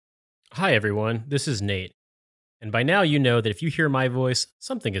Hi everyone, this is Nate. And by now you know that if you hear my voice,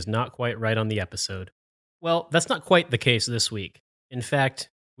 something is not quite right on the episode. Well, that's not quite the case this week. In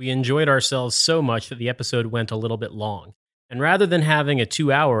fact, we enjoyed ourselves so much that the episode went a little bit long. And rather than having a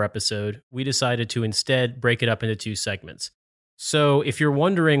 2-hour episode, we decided to instead break it up into 2 segments. So if you're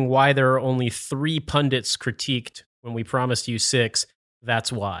wondering why there are only 3 pundits critiqued when we promised you 6,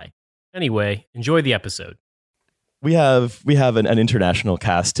 that's why. Anyway, enjoy the episode. We have an international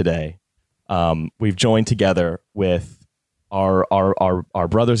cast today. We've joined together with our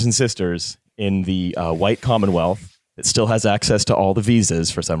brothers and sisters in the white Commonwealth that still has access to all the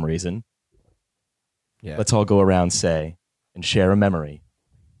visas for some reason. Yeah. Let's all go around and share a memory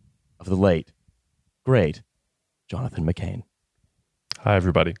of the late, great Jonathan McCain. Hi,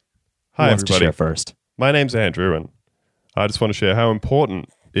 everybody. Who wants to share first? My name's Andrew, and I just want to share how important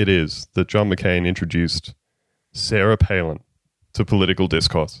it is that John McCain introduced Sarah Palin to political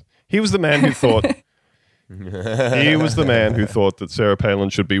discourse. He was the man who thought that Sarah Palin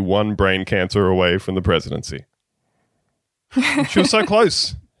should be one brain cancer away from the presidency. She was so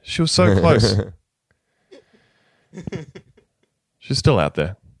close. She was so close. She's still out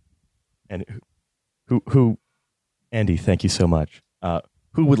there. And who? Andy, thank you so much.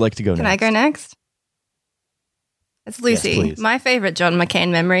 Who would like to go next? Can I go next? It's Lucy. Yes, please. My favorite John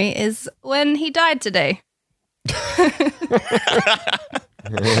McCain memory is when he died today.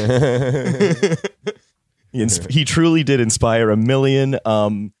 He truly did inspire a million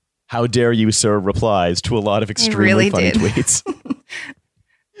 "How dare you, sir" replies to a lot of extremely funny tweets.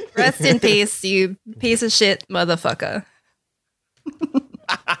 Rest in peace, you piece of shit motherfucker.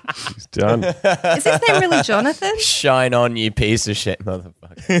 He's done. Is his name really Jonathan? Shine on, you piece of shit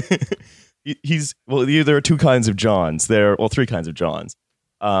motherfucker. There are 2 kinds of Johns. 3 kinds of Johns.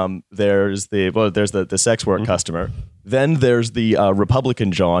 There's the sex work customer. Then there's the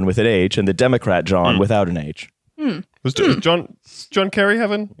Republican John with an H and the Democrat John without an H. Was John Kerry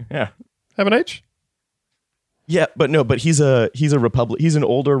have an H? Yeah, but he's an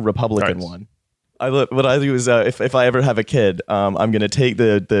older Republican one. What I do is if I ever have a kid, I'm going to take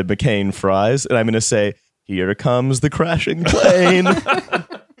the McCain fries and I'm going to say, "Here comes the crashing plane."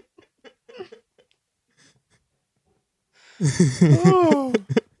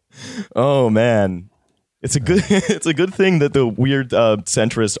 Oh man, it's a good thing that the weird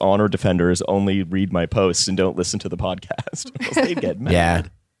centrist honor defenders only read my posts and don't listen to the podcast. Else they'd get mad. Yeah,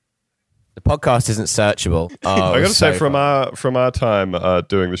 the podcast isn't searchable. I got to say, from our time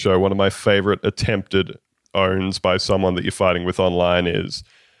doing the show, one of my favorite attempted owns by someone that you're fighting with online is,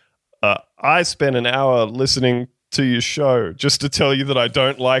 I spent an hour listening to your show just to tell you that I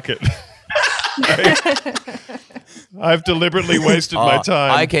don't like it. I've deliberately wasted my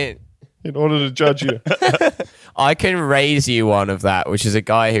time in order to judge you. I can raise you one of that, which is a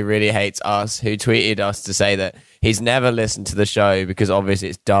guy who really hates us, who tweeted us to say that he's never listened to the show because obviously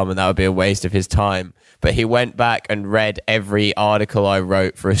it's dumb and that would be a waste of his time. But he went back and read every article I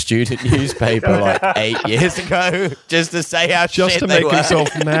wrote for a student newspaper like 8 years ago just to say how just shit to they make were. himself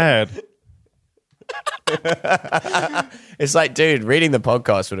mad. It's like, dude, reading the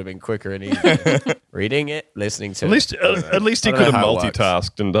podcast would have been quicker and easier. Reading it, listening to it. At least he could have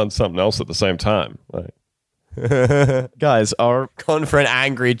multitasked and done something else at the same time. Guys, gone for an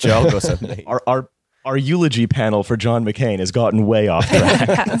angry jog or something. Our eulogy panel for John McCain has gotten way off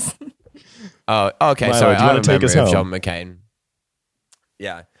track. Oh, okay. Milo, Sorry, do you I want to take us remember of home? John McCain.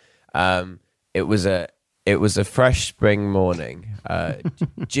 Yeah, it was a fresh spring morning.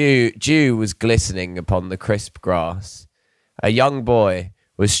 Dew was glistening upon the crisp grass. A young boy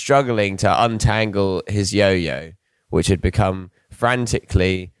was struggling to untangle his yo-yo, which had become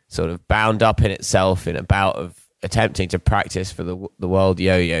frantically sort of bound up in itself in a bout of attempting to practice for the World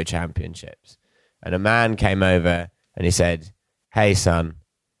Yo-Yo Championships. And a man came over and he said, "Hey, son,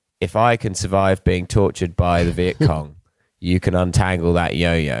 if I can survive being tortured by the Viet Cong, you can untangle that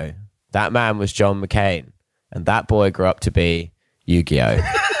yo-yo." That man was John McCain, and that boy grew up to be Yu-Gi-Oh!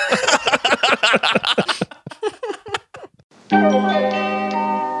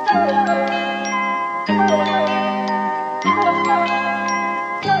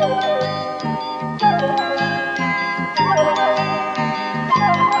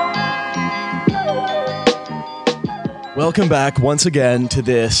 Welcome back once again to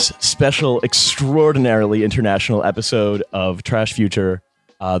this special, extraordinarily international episode of Trash Future,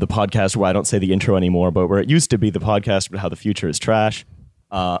 the podcast where I don't say the intro anymore, but where it used to be the podcast about how the future is trash.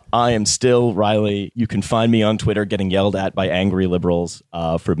 I am still Riley. You can find me on Twitter getting yelled at by angry liberals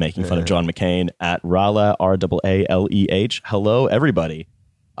for making fun of John McCain at Rala, R-A-A-L-E-H. Hello, everybody.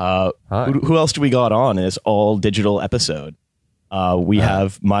 Who else do we got on in this all-digital episode? We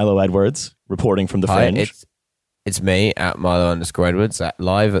have Milo Edwards reporting from the Hi, Fringe. it's me at Milo_Edwards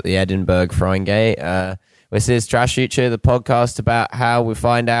live at the Edinburgh Frying Gate. This is Trash Future, the podcast about how we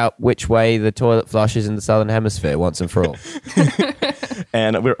find out which way the toilet flushes in the Southern Hemisphere once and for all.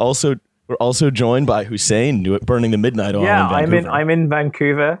 And we're also joined by Hussein, burning the midnight oil. Yeah, in Vancouver. I'm in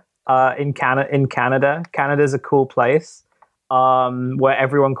Vancouver, in Canada. Canada's a cool place where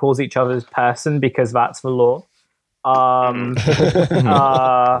everyone calls each other's person because that's the law.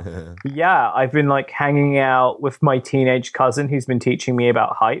 Yeah, I've been like hanging out with my teenage cousin who's been teaching me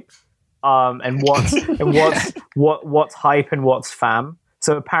about hype, and what's hype and what's fam.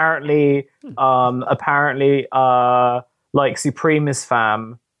 So apparently, like Supreme is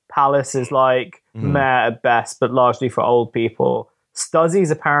fam, Palace is like meh at best, but largely for old people.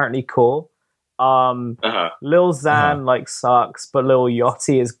 Stuzzy's apparently cool. Lil Xan like sucks, but Lil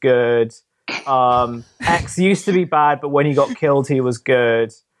Yachty is good. X used to be bad, but when he got killed, he was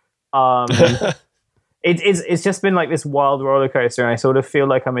good. It's just been like this wild roller coaster, and I sort of feel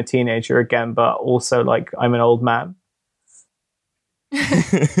like I'm a teenager again, but also like I'm an old man.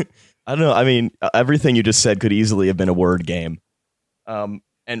 I don't know. I mean, everything you just said could easily have been a word game.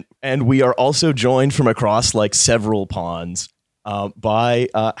 And we are also joined from across like several ponds by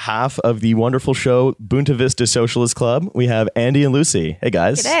half of the wonderful show Boontavista Socialist Club. We have Andy and Lucy. Hey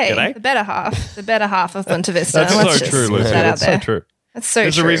guys. G'day. The better half of Boontavista. That's Let's so just true, put Lucy. that out That's so there. true. That's so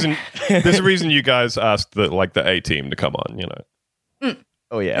There's true. there's a reason you guys asked the A team to come on, you know.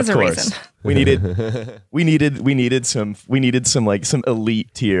 Oh yeah, There's of a course. reason. We needed some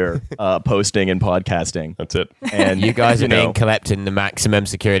elite tier posting and podcasting. That's it. And You guys are being know, kept in the maximum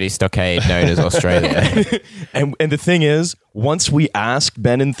security stockade known as Australia. and the thing is, once we asked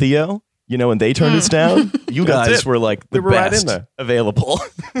Ben and Theo, and they turned us down, you That's guys it. were like the They were right best in there. available.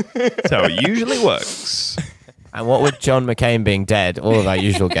 That's how it usually works. And what with John McCain being dead, all of our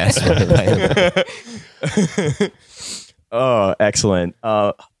usual guests were available. Oh, excellent.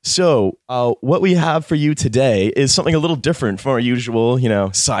 So what we have for you today is something a little different from our usual,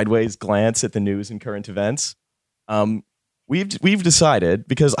 sideways glance at the news and current events. We've decided,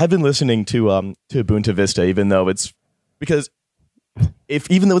 because I've been listening to Boontavista, even though it's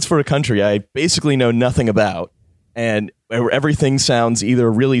for a country I basically know nothing about, and everything sounds either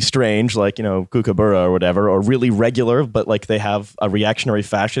really strange, like Kookaburra or whatever, or really regular, but like they have a reactionary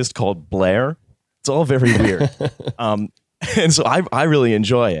fascist called Blair. It's all very weird. And so I really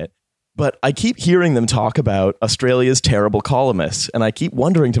enjoy it. But I keep hearing them talk about Australia's terrible columnists. And I keep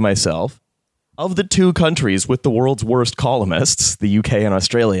wondering to myself, of the two countries with the world's worst columnists, the UK and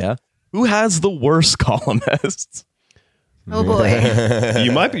Australia, who has the worst columnists? Oh boy.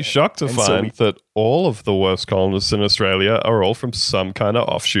 You might be shocked to And so find that all of the worst columnists in Australia are all from some kind of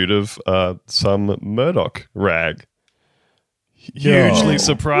offshoot of some Murdoch rag. Hugely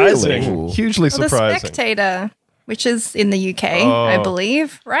surprising. Really? Hugely Well, the surprising. Spectator, which is in the UK, I Oh.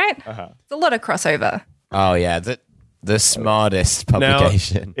 believe, right? It's a lot of crossover. Oh, yeah, the smartest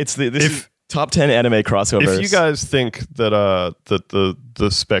publication. This is top 10 anime crossovers. If you guys think that that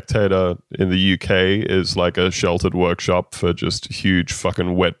the Spectator in the UK is like a sheltered workshop for just huge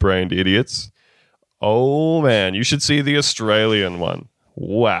fucking wet-brained idiots, oh man, you should see the Australian one.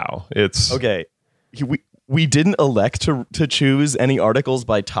 Wow, it's Okay, we didn't elect to choose any articles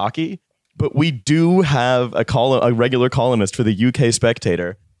by Taki, but we do have a regular columnist for the UK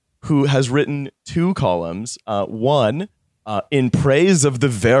Spectator who has written two columns. One in praise of the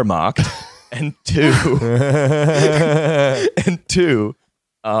Wehrmacht, and two,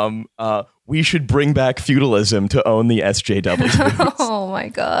 we should bring back feudalism to own the SJW. Oh my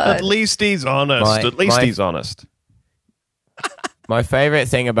god. at least he's honest. He's honest. My favorite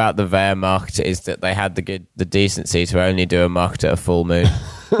thing about the Wehrmacht is that they had the decency to only do a Macht at a full moon.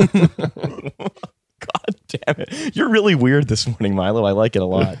 God damn it! You're really weird this morning, Milo. I like it a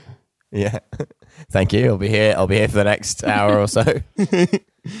lot. Yeah. Thank you. I'll be here for the next hour or so.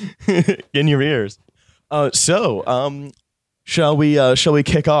 In your ears. Shall we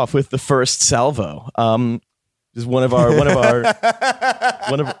kick off with the first salvo? Is one of our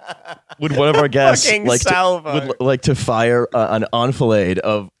guests Fucking salvo. would like to fire an enfilade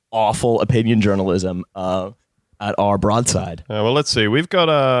of awful opinion journalism at our broadside? Well, let's see. We've got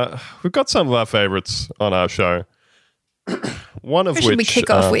some of our favorites on our show. One of Who should we which kick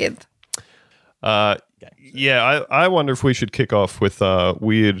off with? Yeah, I wonder if we should kick off with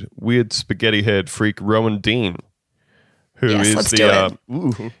weird spaghetti head freak Rowan Dean, who Yes, is let's the do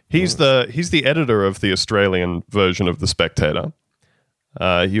it. he's the editor of the Australian version of the Spectator.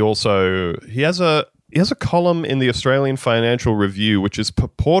 He has a column in the Australian Financial Review, which is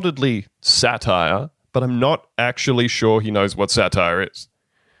purportedly satire, but I'm not actually sure he knows what satire is.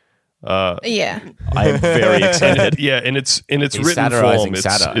 Yeah. I'm very excited. In its He's written satirizing form,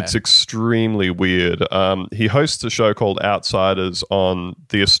 satire. it's extremely weird. He hosts a show called Outsiders on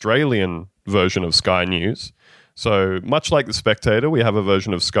the Australian version of Sky News. So much like The Spectator, we have a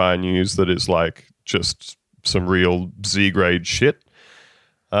version of Sky News that is like just some real Z-grade shit.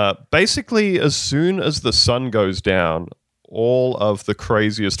 Basically, as soon as the sun goes down, all of the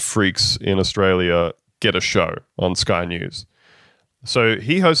craziest freaks in Australia get a show on Sky News. So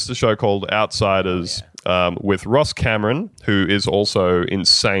he hosts a show called Outsiders with Ross Cameron, who is also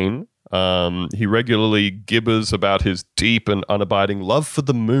insane. He regularly gibbers about his deep and unabiding love for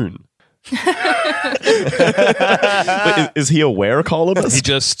the moon. But is he aware,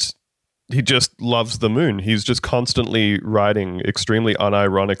 columnist? He just loves the moon. He's just constantly writing extremely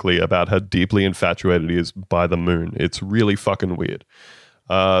unironically about how deeply infatuated he is by the moon. It's really fucking weird.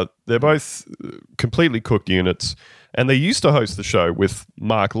 They're both completely cooked units. And they used to host the show with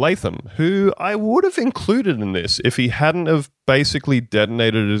Mark Latham, who I would have included in this if he hadn't have basically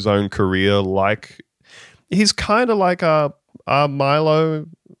detonated his own career. Like, he's kind of like a Milo,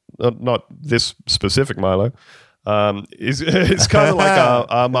 not this specific Milo. It's kind of like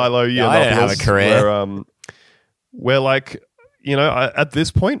a Milo. Yeah, I don't have a career. Where like, you know, at this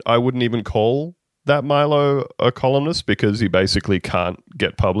point, I wouldn't even call that Milo a columnist because he basically can't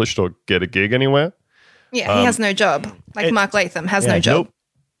get published or get a gig anywhere. Yeah, he has no job. Like Mark Latham has no job.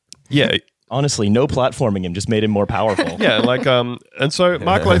 Yeah. Honestly, no platforming him just made him more powerful. Yeah, like and so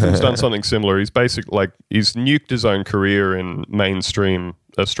Mark Latham's done something similar. He's he's nuked his own career in mainstream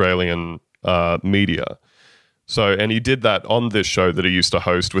Australian media. So, and he did that on this show that he used to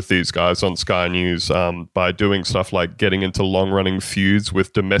host with these guys on Sky News by doing stuff like getting into long-running feuds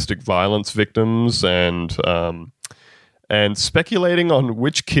with domestic violence victims and speculating on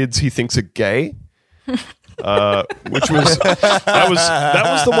which kids he thinks are gay. Which was that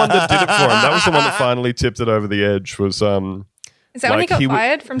was the one that did it for him. That was the one that finally tipped it over the edge. Was Is that when he got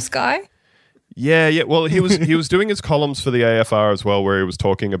fired from Sky? Yeah. Well, he was doing his columns for the AFR as well, where he was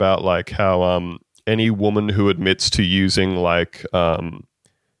talking about like how any woman who admits to using like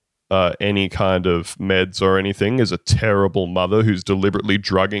any kind of meds or anything is a terrible mother who's deliberately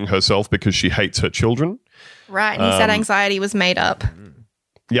drugging herself because she hates her children. Right, and he said anxiety was made up.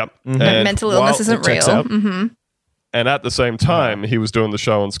 Yep. But mental illness isn't real. Mm-hmm. And at the same time, he was doing the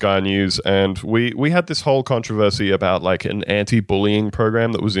show on Sky News, and we had this whole controversy about like an anti-bullying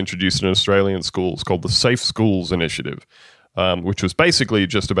program that was introduced in Australian schools called the Safe Schools Initiative, which was basically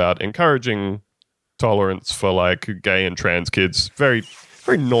just about encouraging tolerance for like gay and trans kids. Very,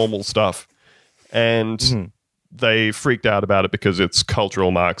 very normal stuff. And they freaked out about it because it's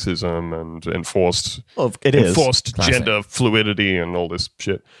cultural Marxism and enforced gender fluidity and all this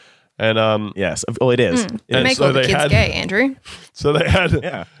shit. And yes, well, it is. They make all the kids gay, Andrew. So they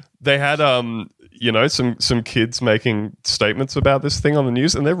had you know, some kids making statements about this thing on the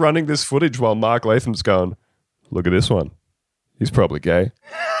news, and they're running this footage while Mark Latham's going, "Look at this one, he's probably gay.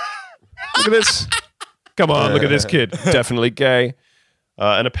 Look at this, come on, look at this kid, definitely gay."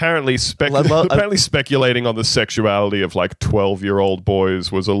 And apparently speculating on the sexuality of like 12-year-old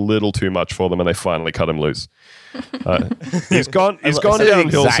boys was a little too much for them, and they finally cut him loose. He's gone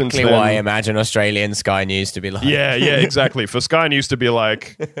downhill exactly since then. Why I imagine Australian Sky News to be like. Yeah, exactly. For Sky News to be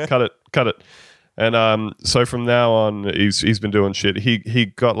like, cut it. And so from now on, he's been doing shit. He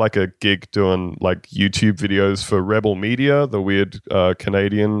got like a gig doing like YouTube videos for Rebel Media, the weird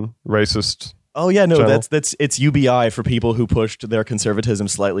Canadian racist. Oh yeah, no, channel. it's UBI for people who pushed their conservatism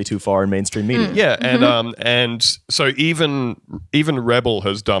slightly too far in mainstream media. Yeah, and so even Rebel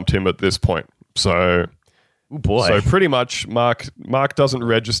has dumped him at this point. So, oh boy. So pretty much Mark doesn't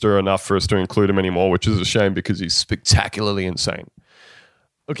register enough for us to include him anymore, which is a shame because he's spectacularly insane.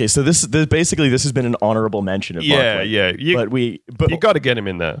 Okay, so this has been an honorable mention of Mark Lake, yeah. You got to get him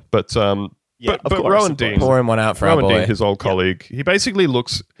in there, but. Yeah, but Rowan Dean, pouring one out for Rowan our boy. Dean, his old colleague, he basically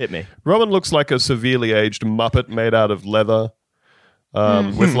looks. Hit me. Rowan looks like a severely aged Muppet made out of leather,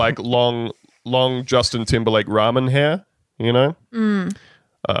 with like long Justin Timberlake ramen hair. You know.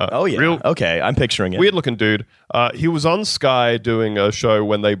 Oh yeah. Okay, I'm picturing it. Weird looking dude. He was on Sky doing a show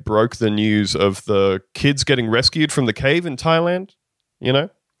when they broke the news of the kids getting rescued from the cave in Thailand. You know.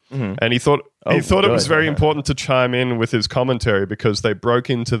 Mm-hmm. And he thought it was very important to chime in with his commentary because they broke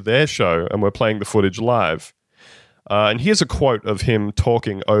into their show and were playing the footage live. And here's a quote of him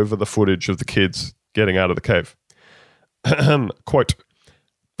talking over the footage of the kids getting out of the cave. Quote,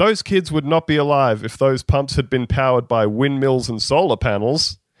 "Those kids would not be alive if those pumps had been powered by windmills and solar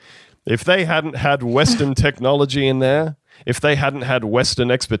panels. If they hadn't had Western technology in there, if they hadn't had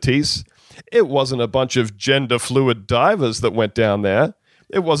Western expertise, It wasn't a bunch of gender fluid divers that went down there.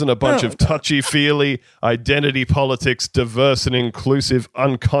 It wasn't a bunch of touchy-feely, identity politics, diverse and inclusive,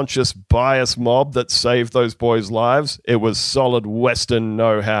 unconscious bias mob that saved those boys' lives. It was solid Western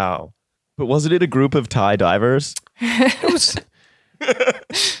know-how. But wasn't it a group of Thai divers? It was...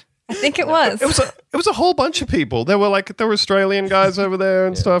 I think it was. It was a whole bunch of people. There were Australian guys over there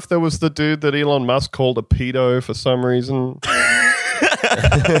and stuff. There was the dude that Elon Musk called a pedo for some reason. Told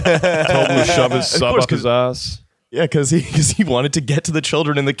him to shove his sub up his ass. Yeah, because he wanted to get to the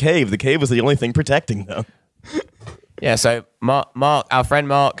children in the cave. The cave was the only thing protecting them. Yeah, so Mark, our friend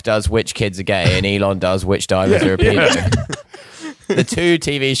Mark does Which Kids Are Gay, and Elon does Which Divers Are a Pedo. The two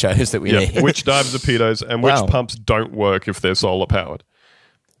TV shows that we need. Which divers are pedos and which pumps don't work if they're solar powered.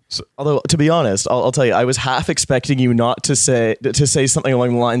 So, although, to be honest, I'll tell you, I was half expecting you not to say something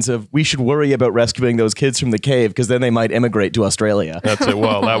along the lines of, we should worry about rescuing those kids from the cave because then they might immigrate to Australia. That's it.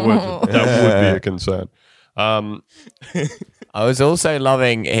 Well, that would be a concern. I was also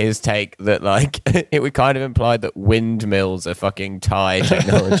loving his take that, like, it would kind of imply that windmills are fucking Thai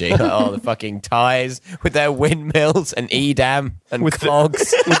technology. The fucking Thais with their windmills and Edam and with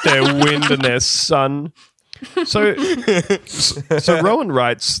clogs. With their wind and their sun. So Rowan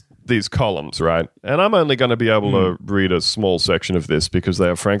writes these columns, right? And I'm only going to be able to read a small section of this because they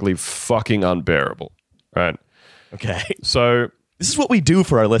are frankly fucking unbearable, right? Okay. So this is what we do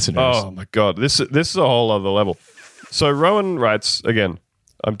for our listeners. Oh my God. This is a whole other level. So Rowan writes, again,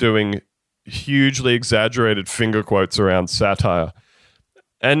 I'm doing hugely exaggerated finger quotes around satire.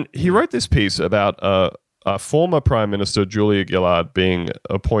 And he wrote this piece about former Prime Minister Julia Gillard being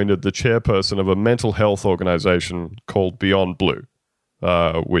appointed the chairperson of a mental health organization called Beyond Blue,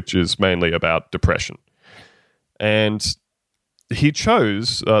 which is mainly about depression. And he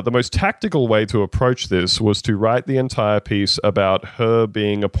chose the most tactical way to approach this was to write the entire piece about her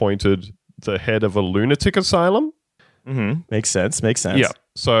being appointed the head of a lunatic asylum. Mm-hmm. Makes sense. Yeah.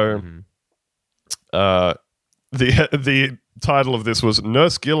 So the title of this was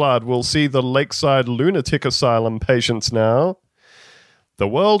Nurse Gillard will see the Lakeside Lunatic Asylum patients now. The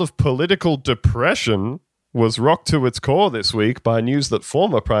world of political depression was rocked to its core this week by news that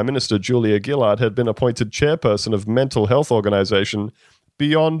former Prime Minister Julia Gillard had been appointed chairperson of mental health organization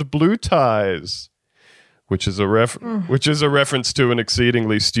Beyond Blue Ties, which is a reference to an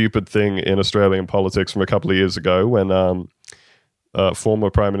exceedingly stupid thing in Australian politics from a couple of years ago when former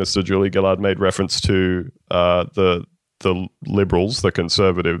Prime Minister Julia Gillard made reference to the Liberals, the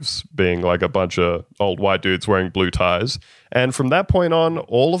Conservatives, being like a bunch of old white dudes wearing blue ties. And from that point on,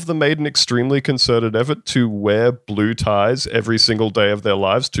 all of them made an extremely concerted effort to wear blue ties every single day of their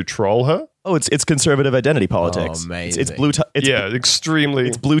lives to troll her. Oh, it's conservative identity politics. Oh, amazing. It's blue ties. Extremely.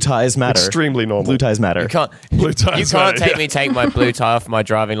 It's blue ties matter. Extremely normal. Blue ties matter. You can't take my blue tie off my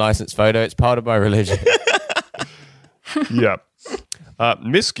driving license photo. It's part of my religion. Yeah.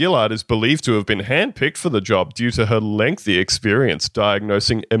 Miss Gillard is believed to have been handpicked for the job due to her lengthy experience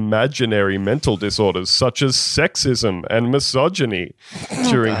diagnosing imaginary mental disorders such as sexism and misogyny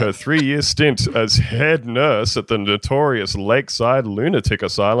during her 3-year stint as head nurse at the notorious Lakeside Lunatic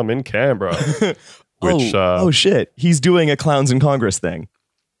Asylum in Canberra. Which, shit. He's doing a Clowns in Congress thing.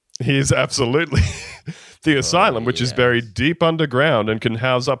 He is absolutely. The asylum, which is buried deep underground and can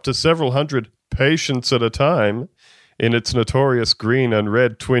house up to several hundred patients at a time, in its notorious green and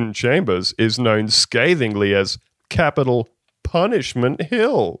red twin chambers, is known scathingly as Capital Punishment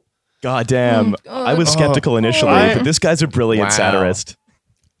Hill. Goddamn. I was skeptical initially, but this guy's a brilliant satirist.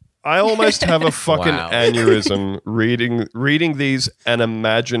 I almost have a fucking aneurysm reading these and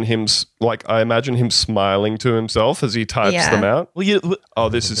imagine him smiling to himself as he types them out. Well,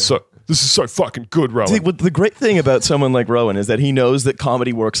 this is so fucking good, Rowan. See, the great thing about someone like Rowan is that he knows that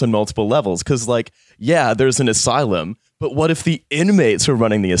comedy works on multiple levels. Because, there's an asylum, but what if the inmates are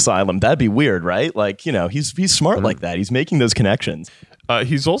running the asylum? That'd be weird, right? He's smart like that. He's making those connections.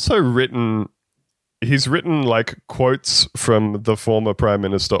 He's also written quotes from the former Prime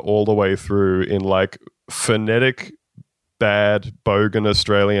Minister all the way through in phonetic, bad, bogan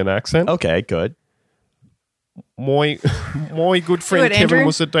Australian accent. Okay, good. My good friend Kevin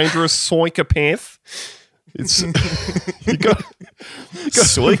was a dangerous psychopath. It's you got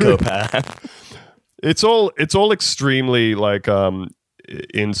psychopath. It's all extremely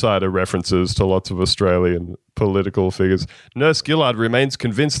insider references to lots of Australian political figures. Nurse Gillard remains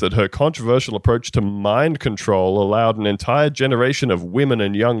convinced that her controversial approach to mind control allowed an entire generation of women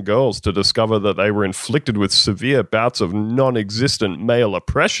and young girls to discover that they were inflicted with severe bouts of non-existent male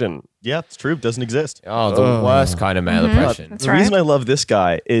oppression. Yeah, it's true. It doesn't exist. Oh, the worst kind of male oppression. The reason I love this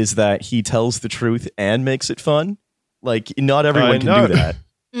guy is that he tells the truth and makes it fun. Not everyone can do that.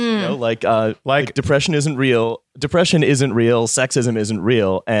 You know, like depression isn't real. Depression isn't real. Sexism isn't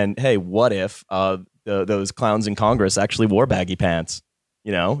real. And hey, what if those clowns in Congress actually wore baggy pants?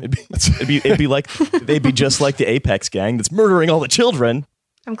 You know, it'd be like they'd be just like the Apex gang that's murdering all the children.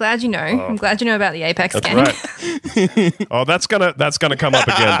 I'm glad you know. I'm glad you know about the Apex gang. Right. Oh, that's gonna come up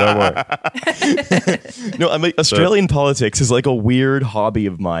again. Don't worry. No, I mean Australian politics is like a weird hobby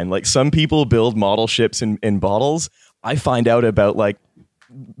of mine. Like some people build model ships in bottles. I find out about like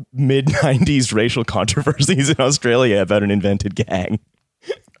mid-90s racial controversies in Australia about an invented gang.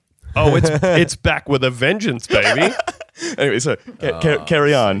 Oh, it's back with a vengeance, baby. Anyway, so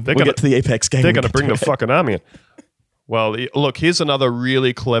carry on. We'll get to the Apex gang. They're going to bring the fucking army in. Well, look, here's another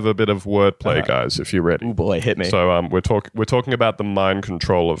really clever bit of wordplay, guys, if you're ready. Oh, boy, hit me. So we're talking about the mind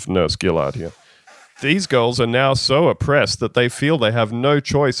control of Nurse Gillard here. These girls are now so oppressed that they feel they have no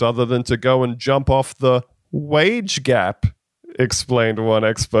choice other than to go and jump off the wage gap, explained one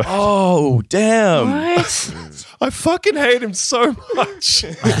expert. Oh, damn. What? I fucking hate him so much.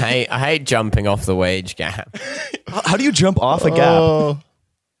 I hate jumping off the wage gap. How do you jump off a gap? Oh.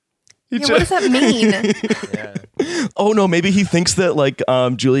 Yeah, what does that mean? Yeah. Oh, no, maybe he thinks that like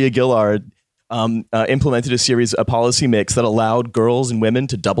Julia Gillard implemented a policy mix that allowed girls and women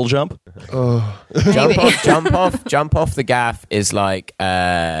to double jump. Jump off the gap is like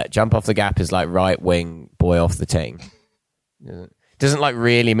right wing boy off the team. Doesn't like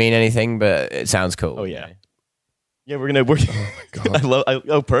really mean anything, but it sounds cool. Oh yeah, yeah. We're gonna. Oh my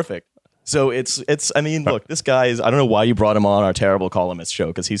god. Perfect. So it's. I mean, look, this guy is. I don't know why you brought him on our terrible columnist show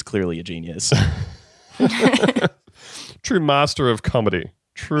because he's clearly a genius. True master of comedy.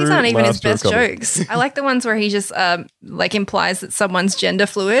 These aren't even his best jokes. I like the ones where he just like implies that someone's gender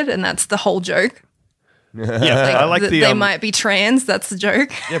fluid, and that's the whole joke. Yeah, I like they might be trans. That's the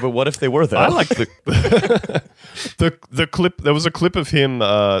joke. Yeah, but what if they were though? I like the clip. There was a clip of him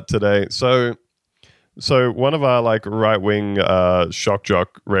today. So one of our like right wing shock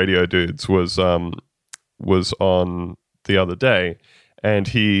jock radio dudes was on the other day, and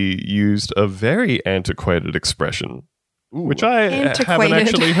he used a very antiquated expression, which I haven't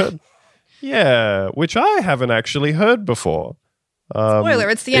actually heard. Yeah, which I haven't actually heard before. Spoiler: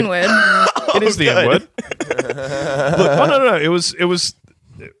 it's the N-word. It is the N-word. Look, no. It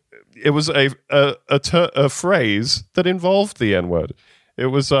was a phrase that involved the N-word. It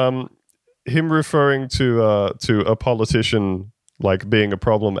was him referring to a politician like being a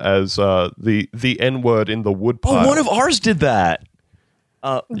problem as the N-word in the woodpile. Oh, one of ours did that.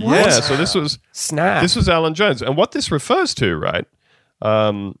 Yeah, so this was Snap. This was Alan Jones, and what this refers to, right?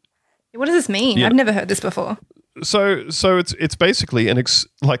 What does this mean? Yeah. I've never heard this before. So it's basically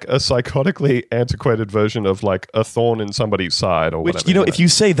like a psychotically antiquated version of like a thorn in somebody's side or Which, whatever. you know, if you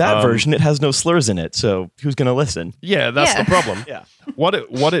say that version, it has no slurs in it. So who's going to listen? Yeah, that's the problem. Yeah. What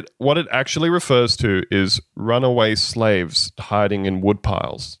it actually refers to is runaway slaves hiding in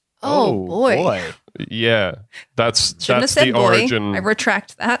woodpiles. Oh boy. Yeah, Shouldn't have that's said the boy. origin. I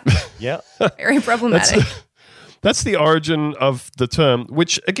retract that. Yeah. Very problematic. That's the origin of the term,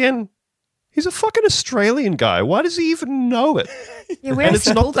 which again, he's a fucking Australian guy. Why does he even know it? Yeah, where has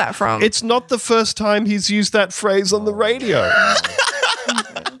he pulled that from? It's not the first time he's used that phrase on the radio.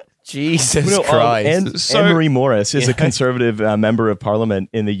 Jesus Christ. And Emery Morris is a Conservative member of Parliament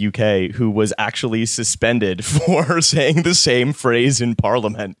in the UK who was actually suspended for saying the same phrase in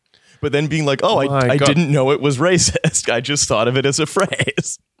Parliament, but then being like, I didn't know it was racist. I just thought of it as a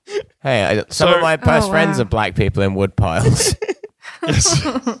phrase. Hey, some of my best friends are black people in wood piles. Yes.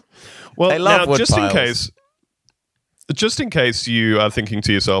 Well, They love now, wood just piles. in case you are thinking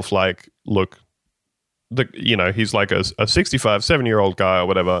to yourself, like, look, he's like a 65, 7-year-old guy or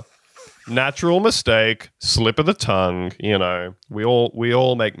whatever. Natural mistake, slip of the tongue. We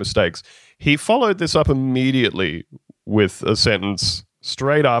all make mistakes. He followed this up immediately with a sentence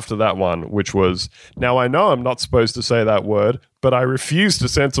straight after that one, which was, now I know I'm not supposed to say that word, but I refuse to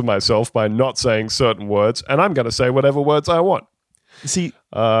censor myself by not saying certain words, and I'm going to say whatever words I want. See,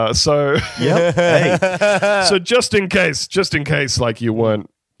 so yep. Hey. so just in case, like you weren't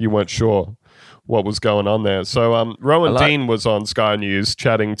sure what was going on there. So Rowan Dean was on Sky News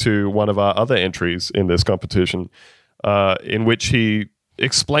chatting to one of our other entries in this competition, in which he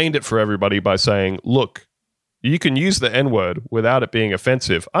explained it for everybody by saying, look, you can use the N-word without it being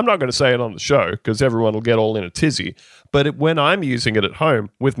offensive. I'm not going to say it on the show because everyone will get all in a tizzy. But when I'm using it at home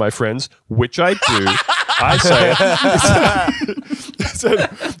with my friends, which I do, I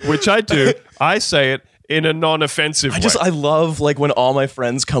say it in a non-offensive way. I love like when all my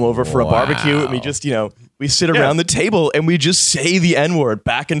friends come over for a barbecue and we just, we sit around the table and we just say the N-word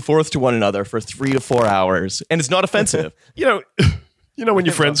back and forth to one another for 3 to 4 hours. And it's not offensive. You know when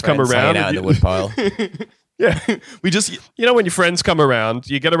your friends come around out in the woodpile. Yeah, when your friends come around,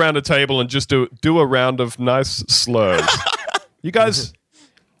 you get around a table and just do a round of nice slurs. You guys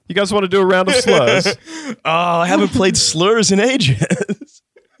want to do a round of slurs? Oh, I haven't played Slurs in ages.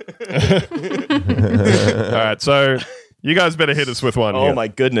 All right, so you guys better hit us with one. Oh my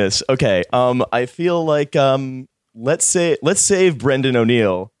goodness. Okay. I feel like let's save Brendan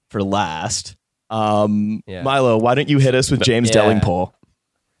O'Neill for last. Milo, why don't you hit us with James Delingpole?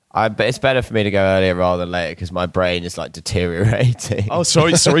 But it's better for me to go earlier rather than later because my brain is like deteriorating. Oh,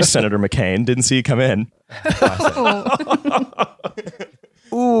 sorry, Senator McCain. Didn't see you come in.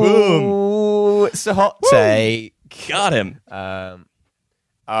 Ooh, it's a hot take. Got him. All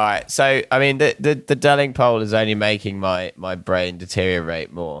right. So, I mean, the Delingpole is only making my brain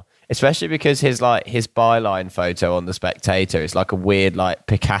deteriorate more, especially because his byline photo on The Spectator is like a weird, like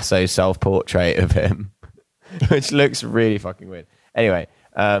Picasso self-portrait of him, which looks really fucking weird. Anyway,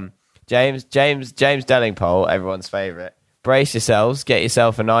 James Delingpole, everyone's favorite. Brace yourselves. Get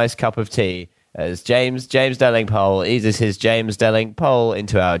yourself a nice cup of tea as James Delingpole eases his James Delling pole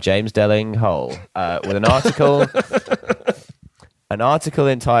into our James Delling hole with an article. An article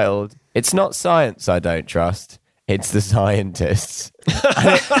entitled, "It's not science I don't trust, it's the scientists."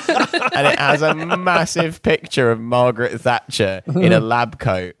 and it has a massive picture of Margaret Thatcher in a lab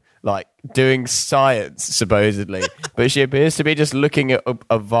coat, like doing science, supposedly. But she appears to be just looking at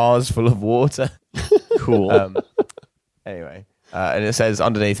a vase full of water. Cool. Anyway, and it says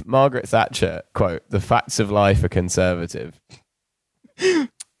underneath, Margaret Thatcher, quote, "The facts of life are conservative."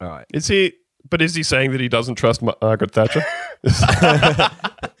 All right. Is he saying that he doesn't trust Margaret Thatcher?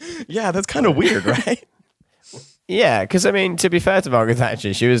 Yeah, that's kind of weird, right? Yeah, because I mean, to be fair to Margaret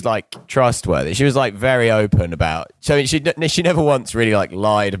Thatcher, she was like trustworthy. She was like very open about. So I mean, she never once really like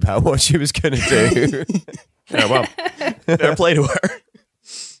lied about what she was going to do. Yeah, well, fair play to her.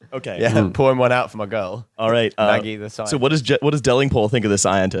 Okay, yeah, pouring one out for my girl. All right, Maggie the scientist. So what does Delingpole think of the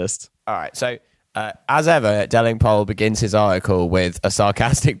scientist? All right, so. As ever, Delingpole begins his article with a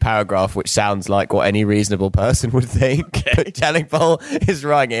sarcastic paragraph which sounds like what any reasonable person would think. Okay. But Delingpole is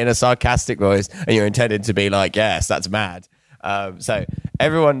writing it in a sarcastic voice, and you're intended to be like, yes, that's mad. So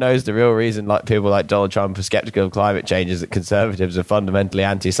everyone knows the real reason like people like Donald Trump are skeptical of climate change is that conservatives are fundamentally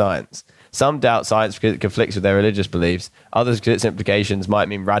anti-science. Some doubt science because it conflicts with their religious beliefs. Others because its implications might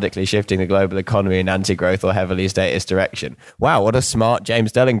mean radically shifting the global economy in anti-growth or heavily statist direction. Wow, what a smart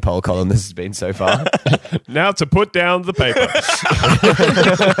James Delingpole column this has been so far. Now to put down the paper.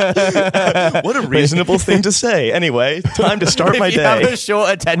 What a reasonable thing to say. Anyway, time to start my day. If you have a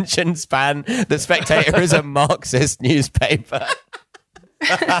short attention span, The Spectator is a Marxist newspaper.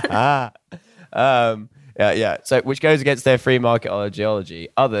 Yeah. So, which goes against their free market ideology.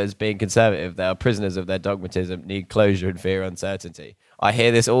 Others, being conservative, they are prisoners of their dogmatism, need closure and fear uncertainty. I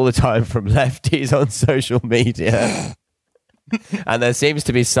hear this all the time from lefties on social media. And there seems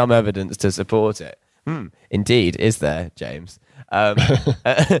to be some evidence to support it. Indeed, is there, James?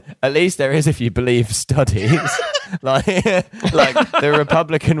 At least there is if you believe studies. like the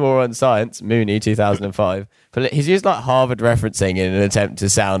Republican War on Science, Mooney, 2005. He's used like Harvard referencing in an attempt to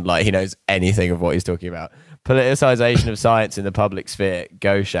sound like he knows anything of what he's talking about. Politicization of science in the public sphere,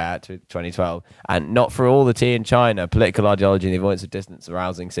 Gosha, 2012. And not for all the tea in China, political ideology and the avoidance of dissonance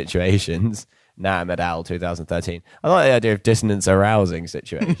arousing situations, Nam et al., 2013. I like the idea of dissonance arousing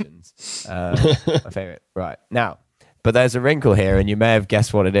situations. My favorite. Right. Now, but there's a wrinkle here, and you may have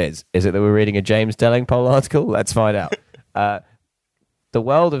guessed what it is. Is it that we're reading a James Delingpole article? Let's find out. The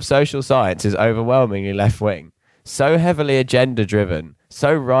world of social science is overwhelmingly left-wing, so heavily agenda-driven,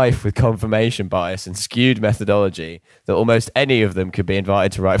 so rife with confirmation bias and skewed methodology that almost any of them could be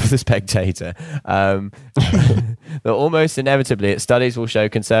invited to write for The Spectator. That almost inevitably, its studies will show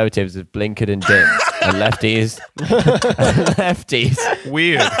conservatives as blinkered and dim, and lefties.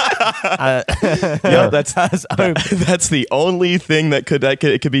 Weird. Yeah, that's the only thing that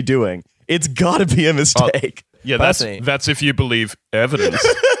it could be doing. It's got to be a mistake. Yeah, that's if you believe evidence.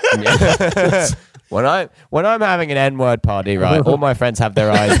 When I'm having an N-word party, right, all my friends have their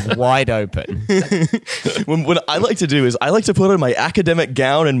eyes wide open. What I like to do is I like to put on my academic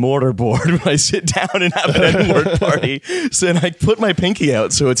gown and mortarboard when I sit down and have an N-word party. So then I put my pinky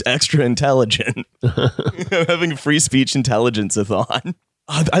out so it's extra intelligent. I'm having a free speech intelligence-a-thon.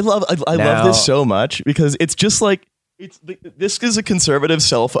 I love this so much because it's just like this is a conservative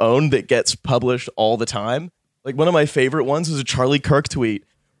self-own that gets published all the time. Like one of my favorite ones was a Charlie Kirk tweet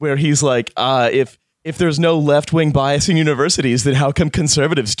where he's like, if there's no left-wing bias in universities, then how come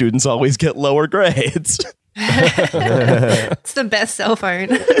conservative students always get lower grades? It's the best cell phone.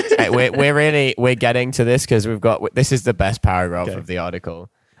 Hey, we're getting to this because this is the best paragraph of the article.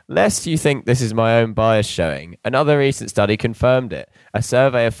 Lest you think this is my own bias showing, another recent study confirmed it. A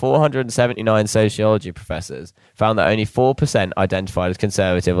survey of 479 sociology professors found that only 4% identified as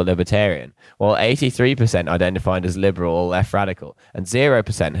conservative or libertarian, while 83% identified as liberal or left radical, and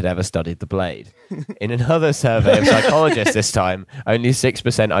 0% had ever studied the blade. In another survey of psychologists this time, only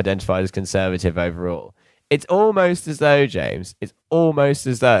 6% identified as conservative overall. It's almost as though, James, if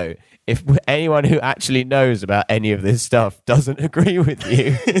anyone who actually knows about any of this stuff doesn't agree with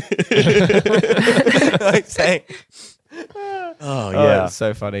you. Like saying, it's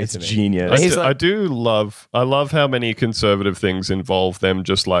so funny it's to me. Genius. I love how many conservative things involve them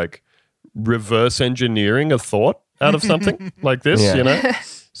just like reverse engineering a thought out of something like this, you know?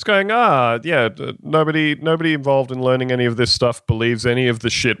 It's going, nobody involved in learning any of this stuff believes any of the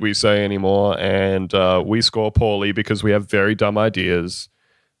shit we say anymore, and we score poorly because we have very dumb ideas.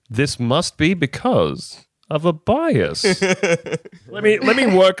 This must be because of a bias. let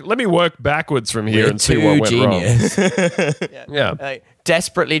me work backwards from here and see what went wrong. Yeah. Like,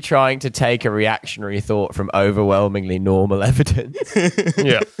 desperately trying to take a reactionary thought from overwhelmingly normal evidence.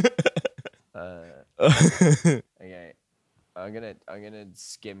 Yeah. Okay. I'm gonna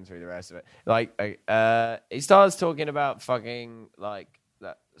skim through the rest of it. Like, he starts talking about fucking like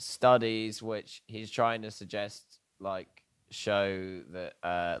studies which he's trying to suggest like show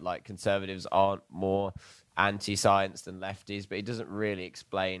that like conservatives aren't more anti-science than lefties, but he doesn't really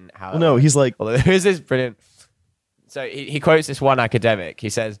explain how. Well, no, he's like, well, here's this brilliant. So he quotes this one academic. He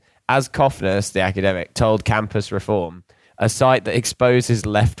says, as Columnists, the academic, told Campus Reform, a site that exposes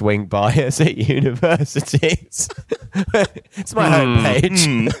left-wing bias at universities. It's my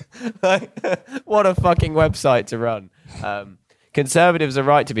homepage. Like, what a fucking website to run. Conservatives are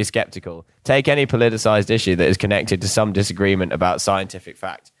right to be skeptical. Take any politicized issue that is connected to some disagreement about scientific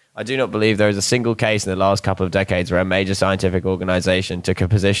fact. I do not believe there is a single case in the last couple of decades where a major scientific organization took a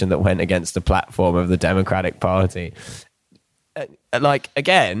position that went against the platform of the Democratic Party. Like,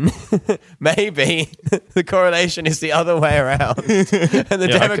 again, maybe the correlation is the other way around. And the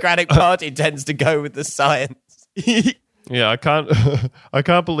Democratic Party tends to go with the science. Yeah, I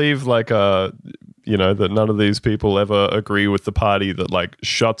can't believe like that none of these people ever agree with the party that like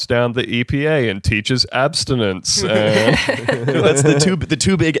shuts down the EPA and teaches abstinence. That's the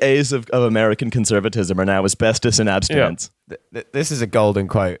two big A's of American conservatism are now asbestos and abstinence. Yeah. This is a golden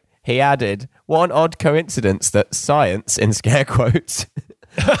quote. He added, one odd coincidence that science, in scare quotes,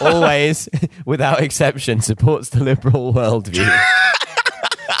 always, without exception, supports the liberal worldview.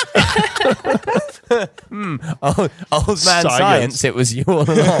 Old man science, it was you all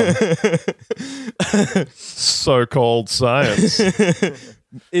along. So-called science.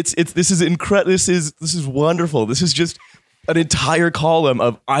 This is incredible. This is wonderful. This is just an entire column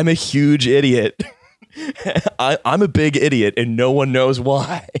of I'm a huge idiot. I'm a big idiot and no one knows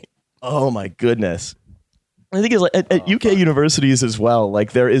why. Oh my goodness. I think it's like at UK universities as well,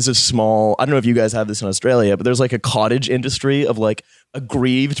 like there is a small, I don't know if you guys have this in Australia, but there's like a cottage industry of like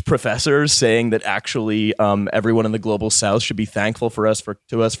aggrieved professors saying that actually everyone in the global south should be thankful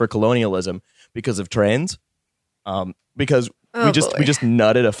to us for colonialism because of trains. Because we just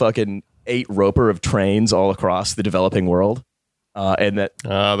nutted a fucking 8-roper of trains all across the developing world. And that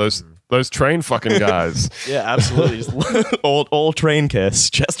those train fucking guys. Yeah, absolutely. Just old train kiss,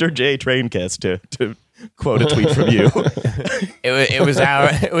 Chester J. Train kiss to quote a tweet from you.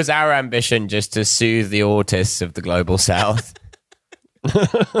 It was our ambition just to soothe the autists of the global south.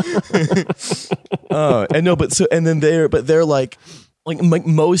 They're like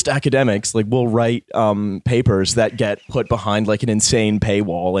most academics like will write papers that get put behind like an insane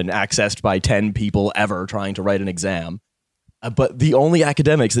paywall and accessed by 10 people ever trying to write an exam. But the only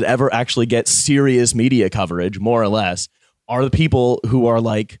academics that ever actually get serious media coverage, more or less, are the people who are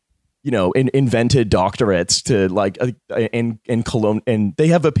like, invented doctorates to like and they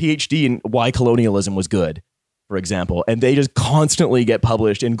have a PhD in why colonialism was good, for example, and they just constantly get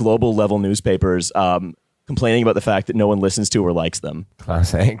published in global level newspapers, complaining about the fact that no one listens to or likes them.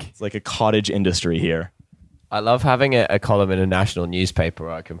 Classic. It's like a cottage industry here. I love having a column in a national newspaper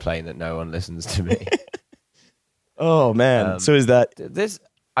where I complain that no one listens to me. Oh man! So is that this?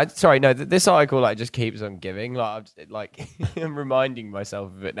 This article like just keeps on giving. I'm reminding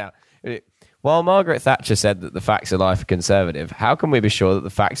myself of it now. While Margaret Thatcher said that the facts of life are conservative, how can we be sure that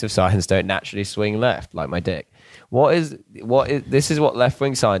the facts of science don't naturally swing left, like my dick? This is what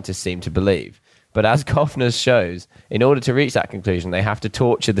left-wing scientists seem to believe. But as Columnists shows, in order to reach that conclusion, they have to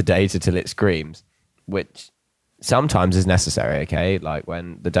torture the data till it screams, which sometimes is necessary. Okay, like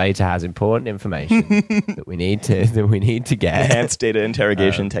when the data has important information that we need to get. Enhanced data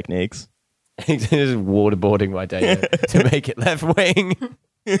interrogation techniques. Just waterboarding my data to make it left wing.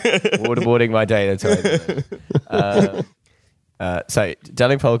 Waterboarding my data to so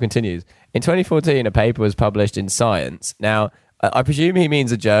Delingpole continues. In 2014, a paper was published in Science. Now, I presume he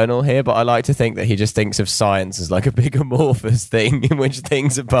means a journal here, but I like to think that he just thinks of science as like a big amorphous thing in which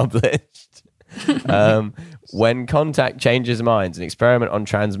things are published. When Contact changes minds, an experiment on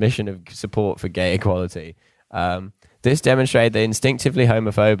transmission of support for gay equality. This demonstrated that instinctively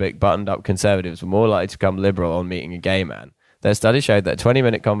homophobic, buttoned-up conservatives were more likely to become liberal on meeting a gay man. Their study showed that a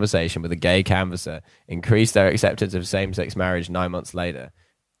 20-minute conversation with a gay canvasser increased their acceptance of same-sex marriage 9 months later.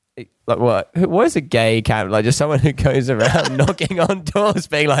 Like what is a gay canvasser? Like just someone who goes around knocking on doors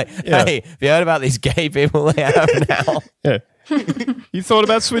being like, hey, have you heard about these gay people they have now? Yeah. You thought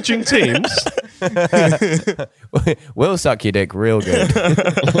about switching teams? We'll suck your dick real good.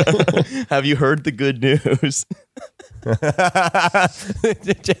 Have you heard the good news?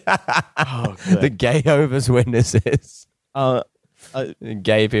 The gay Jehovah's Witnesses.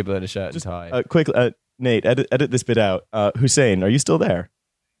 Gay people in a shirt and tie. Quick, Nate, edit this bit out. Hussein, are you still there?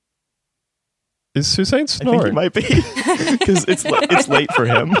 Is Hussein snoring? I think he might be because it's late for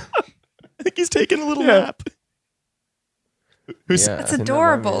him. I think he's taking a little nap. That's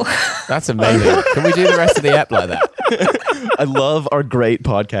adorable. That's amazing. Can we do the rest of the ep like that? I love our great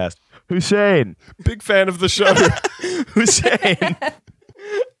podcast. Hussein, big fan of the show. Hussein.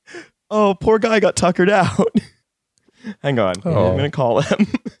 Oh, poor guy got tuckered out. Hang on, I'm gonna call him.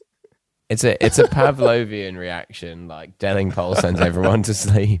 It's a Pavlovian reaction. Like Delingpole sends everyone to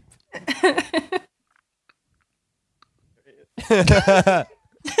sleep.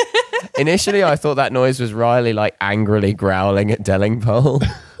 Initially, I thought that noise was Riley like angrily growling at Delingpole.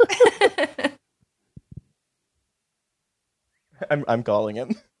 I'm calling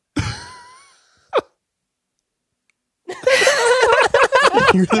him.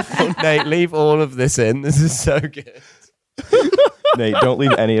 Nate, leave all of this in. This is so good. Nate, don't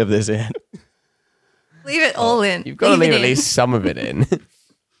leave any of this in. Leave it all in. You've got to leave at least some of it in.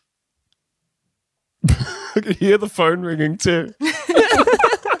 I could hear the phone ringing too.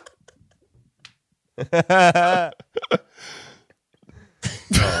 Fuck.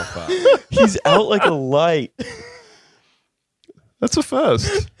 He's out like a light. That's a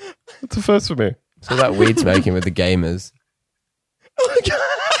first. That's a first for me. So that weed smoking with the gamers. Oh my God.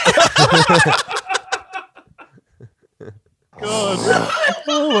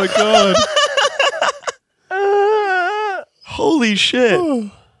 Oh my God. Holy shit.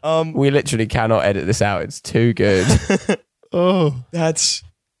 We literally cannot edit this out. It's too good. Oh, that's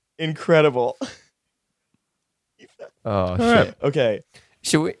incredible. Oh, shit. Right. Okay.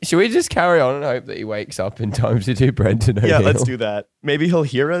 Should we just carry on and hope that he wakes up in time to do Brendan O'Neill? Yeah, let's do that. Maybe he'll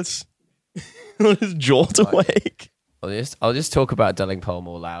hear us. He'll just jolt awake. I'll just talk about Delingpole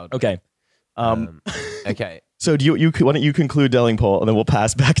more loud. Okay. Okay. So why don't you conclude Delingpole and then we'll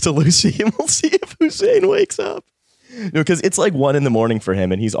pass back to Lucy and we'll see if Hussein wakes up. No, because it's like 1 a.m. for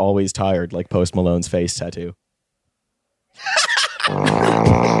him and he's always tired, like Post Malone's face tattoo.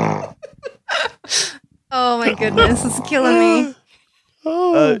 Oh my goodness, it's killing me.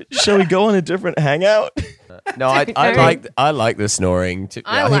 Shall we go on a different hangout? No, I like the snoring.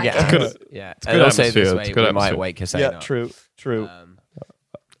 I like it. Yeah, it's and good also atmosphere. this It's way good we might atmosphere. wake Hussein Yeah, up. true.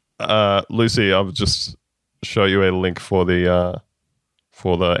 Lucy, I'll just show you a link for the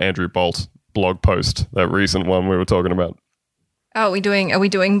Andrew Bolt blog post, that recent one we were talking about. Oh, are we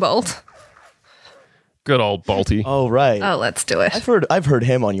doing Bolt? Good old Bolty. Oh, right. Oh, let's do it. I've heard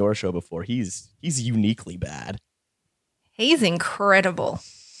him on your show before. He's uniquely bad. He's incredible.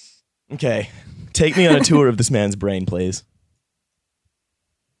 Okay. Take me on a tour of this man's brain, please.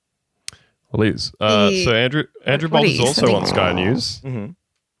 Please. So Andrew Bolt is also on Sky News.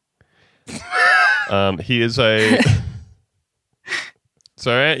 Mm-hmm. He is a...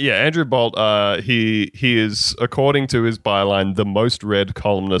 So, yeah, Andrew Bolt, he is, according to his byline, the most read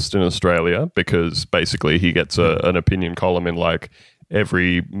columnist in Australia because basically he gets an opinion column in like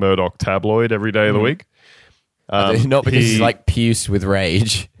every Murdoch tabloid every day of the week. Not because he's like puce with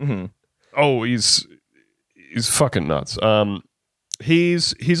rage. Mm-hmm. Oh, he's fucking nuts.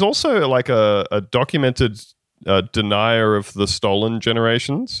 He's also like a documented denier of the stolen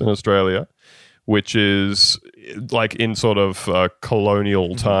generations in Australia, which is like in sort of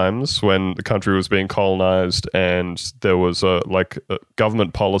colonial times when the country was being colonized and there was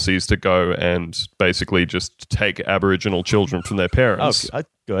government policies to go and basically just take Aboriginal children from their parents. Oh,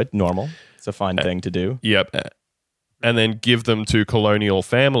 good. Normal. It's a fine thing to do. Yep. And then give them to colonial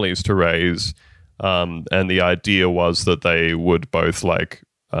families to raise And the idea was that they would both like,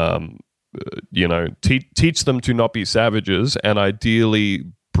 teach them to not be savages and ideally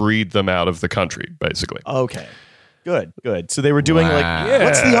breed them out of the country, basically. Okay. Good. So they were doing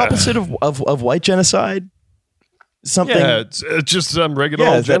what's the opposite of white genocide? Something. Yeah, it's just regular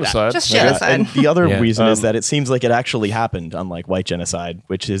old genocide. Just genocide. And the other reason is that it seems like it actually happened, unlike white genocide,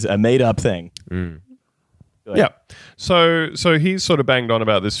 which is a made-up thing. Yeah. So he's sort of banged on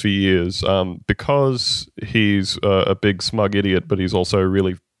about this for years because he's a big smug idiot, but he's also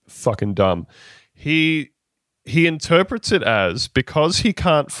really fucking dumb. He interprets it as, because he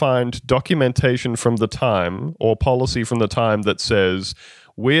can't find documentation from the time or policy from the time that says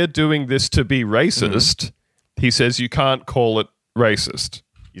we're doing this to be racist, he says you can't call it racist.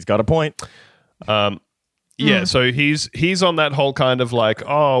 He's got a point. Yeah, so he's on that whole kind of like,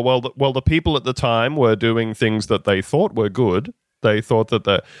 the people at the time were doing things that they thought were good. They thought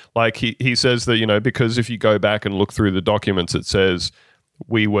that he says that, because if you go back and look through the documents, it says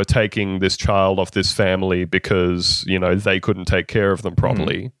we were taking this child off this family because, they couldn't take care of them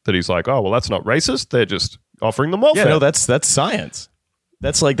properly. That he's like, that's not racist. They're just offering them welfare. Yeah, no, that's science.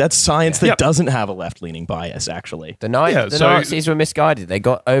 That's science that doesn't have a left-leaning bias, actually. The Nazis were misguided. They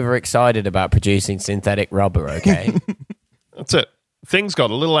got overexcited about producing synthetic rubber, okay? That's it. Things got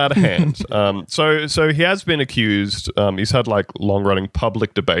a little out of hand. So he has been accused. He's had like long-running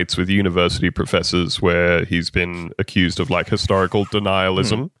public debates with university professors where he's been accused of like historical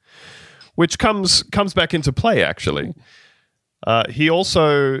denialism, which comes back into play, actually. He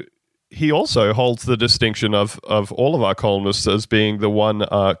also holds the distinction of all of our columnists as being the one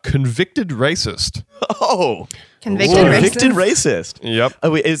convicted racist. Oh, convicted racist. Yep.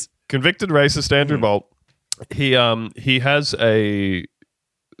 Oh, wait, is convicted racist Andrew Bolt. He has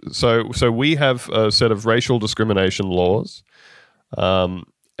so we have a set of racial discrimination laws,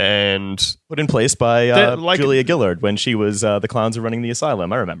 and put in place by Julia Gillard when she was the clowns are running the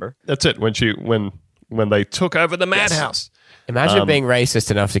asylum. I remember. That's it. When they took over the madhouse. Imagine being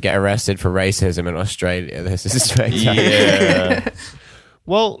racist enough to get arrested for racism in Australia. This is spectacular. Yeah.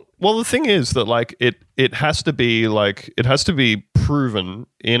 Well, the thing is that like it has to be proven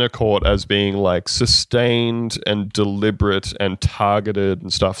in a court as being like sustained and deliberate and targeted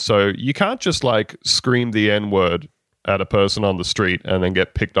and stuff. So you can't just like scream the N-word at a person on the street and then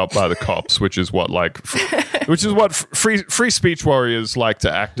get picked up by the cops, which is what free speech warriors like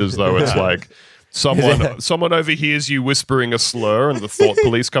to act as though it's like someone overhears you whispering a slur and the thought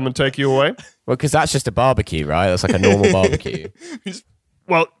police come and take you away. Well, because that's just a barbecue, right? That's like a normal barbecue.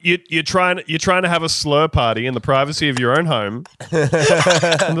 Well, you're trying to have a slur party in the privacy of your own home,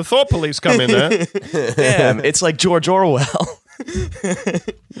 and the thought police come in there. Damn, it's like George Orwell.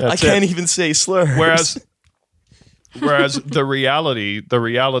 I can't even say slurs. Whereas the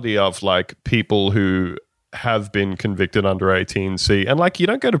reality of like people who have been convicted under 18C, and like you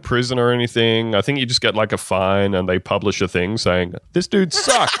don't go to prison or anything. I think you just get like a fine, and they publish a thing saying this dude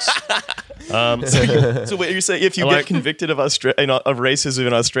sucks. So what you're saying, if you get convicted of racism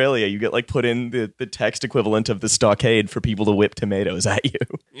in Australia, you get like put in the text equivalent of the stockade for people to whip tomatoes at you.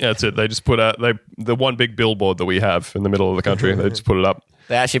 Yeah, that's it. They just put out the one big billboard that we have in the middle of the country. They just put it up.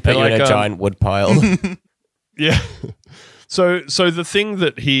 They actually put you in a giant wood pile. Yeah. So the thing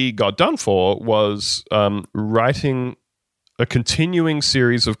that he got done for was writing a continuing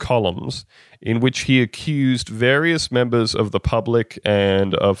series of columns in which he accused various members of the public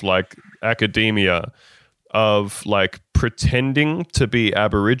and of like academia of like pretending to be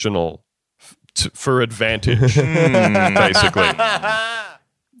Aboriginal for advantage, basically.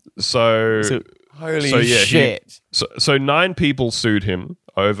 So holy shit. So 9 people sued him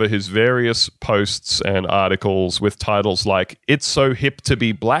over his various posts and articles with titles like "It's so hip to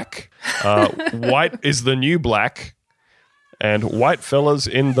be black," "White is the new black," and "White fellas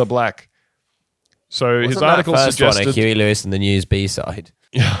in the black." So his article suggested one, Huey Lewis and the News B-side.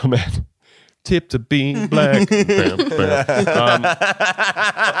 Yeah, man. Tip to being black.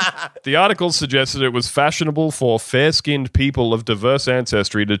 The article suggested it was fashionable for fair-skinned people of diverse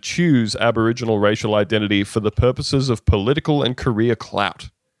ancestry to choose Aboriginal racial identity for the purposes of political and career clout.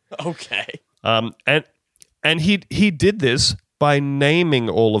 Okay. And he did this by naming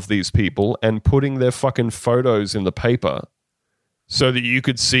all of these people and putting their fucking photos in the paper so that you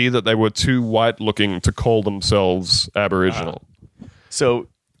could see that they were too white-looking to call themselves Aboriginal. So...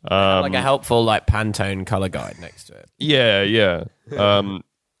 like a helpful like Pantone color guide next to it. Yeah.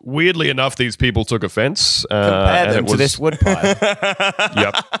 Weirdly enough, these people took offense. Compare them to this woodpile.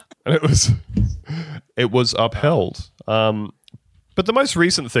 Yep. And it was upheld. But the most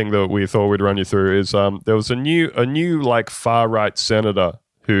recent thing that we thought we'd run you through is there was a new like far right senator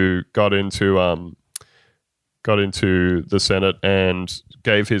who got into the Senate and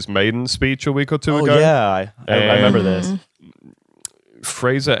gave his maiden speech a week or two ago. Yeah, I remember this.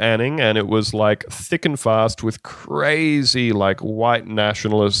 Fraser Anning, and it was like thick and fast with crazy like white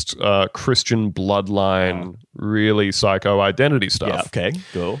nationalist Christian bloodline, really psycho identity stuff. Yeah, okay,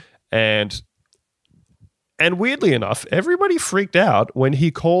 go. And weirdly enough, everybody freaked out when he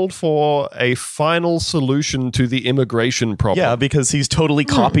called for a final solution to the immigration problem. Yeah, because he's totally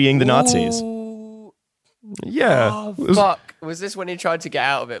copying the Nazis. Yeah. Oh, fuck. Was this when he tried to get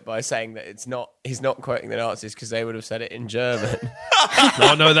out of it by saying that he's not quoting the Nazis because they would have said it in German?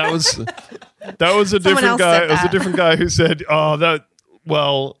 No, that was a different guy. It was a different guy who said, actually,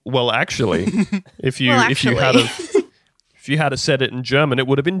 if you had said it in German, it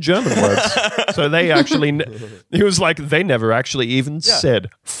would have been German words. So they actually, he was like, they never actually even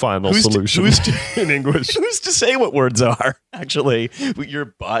said final solution in English. Who's to say what words are, actually? Your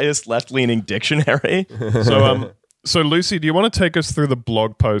biased left-leaning dictionary. So Lucy, do you want to take us through the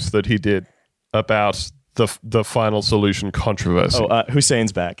blog post that he did about the final solution controversy?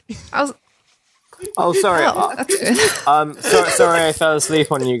 Hussein's back. Sorry. That's good. Sorry, I fell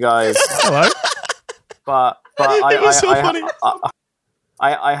asleep on you guys. Hello. But It was so funny.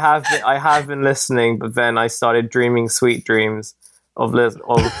 I have been listening, but then I started dreaming sweet dreams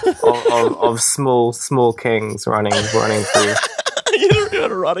of small kings running through. You had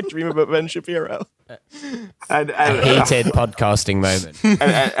an erotic dream about Ben Shapiro. And Heated podcasting moment.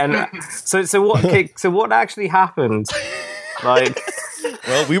 So what actually happened? Like,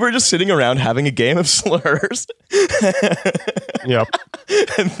 well, we were just sitting around having a game of Slurs. Yep.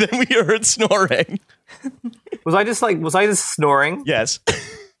 And then we heard snoring. was I just snoring? Yes.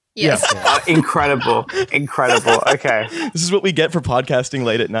 Yes. Incredible. Okay. This is what we get for podcasting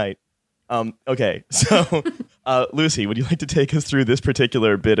late at night. Okay, so Lucy, would you like to take us through this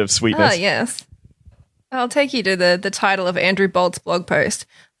particular bit of sweetness? Yes. I'll take you to the title of Andrew Bolt's blog post.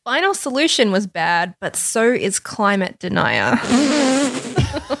 Final solution was bad, but so is climate denier.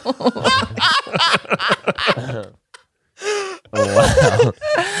 Wow.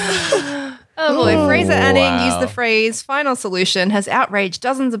 Oh boy, Fraser Anning wow. used the phrase final solution has outraged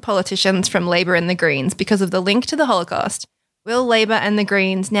dozens of politicians from Labour and the Greens because of the link to the Holocaust. Will Labour and the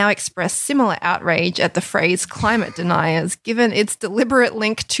Greens now express similar outrage at the phrase climate deniers, given its deliberate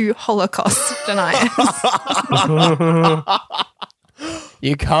link to Holocaust deniers?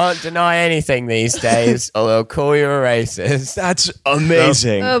 You can't deny anything these days, or they'll call you a racist. That's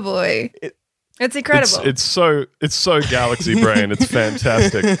amazing. Oh boy. It's incredible. It's so galaxy brain. It's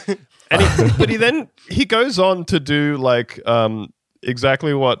fantastic. And he goes on to do like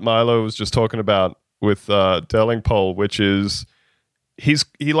exactly what Milo was just talking about with Delingpole, which is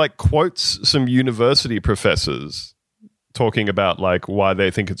he like quotes some university professors talking about like why they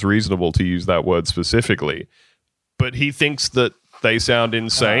think it's reasonable to use that word specifically, but he thinks that they sound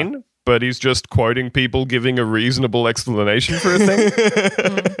insane. But he's just quoting people giving a reasonable explanation for a thing.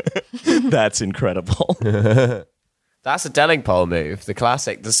 That's incredible. That's a Delingpole move. The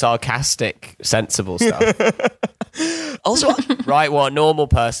classic, the sarcastic, sensible stuff. Also, right, what a normal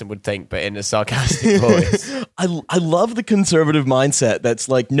person would think, but in a sarcastic voice. I love the conservative mindset that's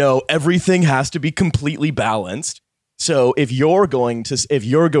like, no, everything has to be completely balanced. So if you're going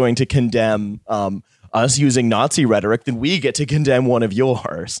to condemn us using Nazi rhetoric, then we get to condemn one of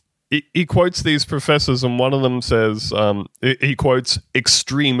yours. He quotes these professors, and one of them says, he quotes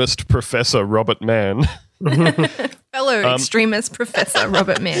extremist Professor Robert Mann. Fellow extremist Professor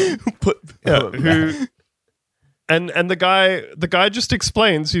Robert Mann. And the guy just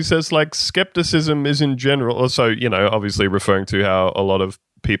explains, he says, like, skepticism is in general, so, you know, obviously referring to how a lot of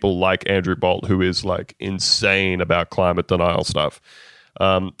people like Andrew Bolt, who is, like, insane about climate denial stuff.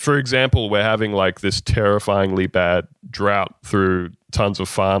 For example, we're having, like, this terrifyingly bad drought through tons of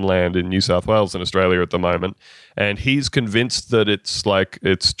farmland in New South Wales and Australia at the moment, and he's convinced that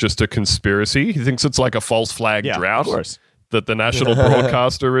it's just a conspiracy. He thinks it's like a false flag drought. Of course. That the national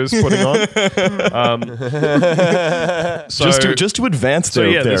broadcaster is putting on. Just to advance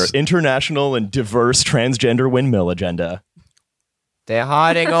their international and diverse transgender windmill agenda. They're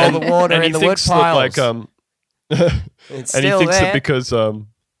hiding all the water in the wood piles. It's and he still thinks there. that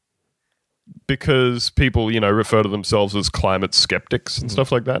because people, you know, refer to themselves as climate skeptics and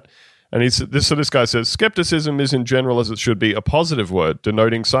stuff like that. And this guy says, skepticism is in general, as it should be, a positive word,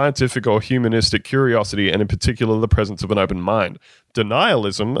 denoting scientific or humanistic curiosity and in particular the presence of an open mind.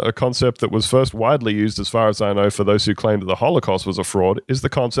 Denialism, a concept that was first widely used as far as I know for those who claim that the Holocaust was a fraud, is the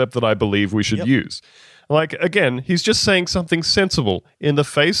concept that I believe we should use. Like, again, he's just saying something sensible in the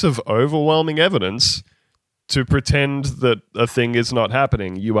face of overwhelming evidence to pretend that a thing is not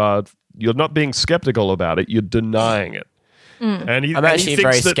happening. You're not being skeptical about it. You're denying it. And I'm actually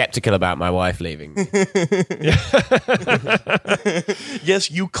very skeptical about my wife leaving. Yes,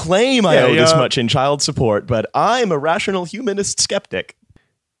 you claim I owe this much in child support, but I'm a rational humanist skeptic.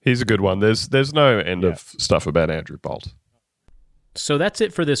 He's a good one. There's no end of stuff about Andrew Bolt. So that's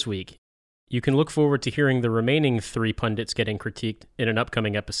it for this week. You can look forward to hearing the remaining 3 pundits getting critiqued in an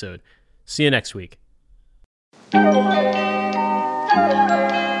upcoming episode. See you next week.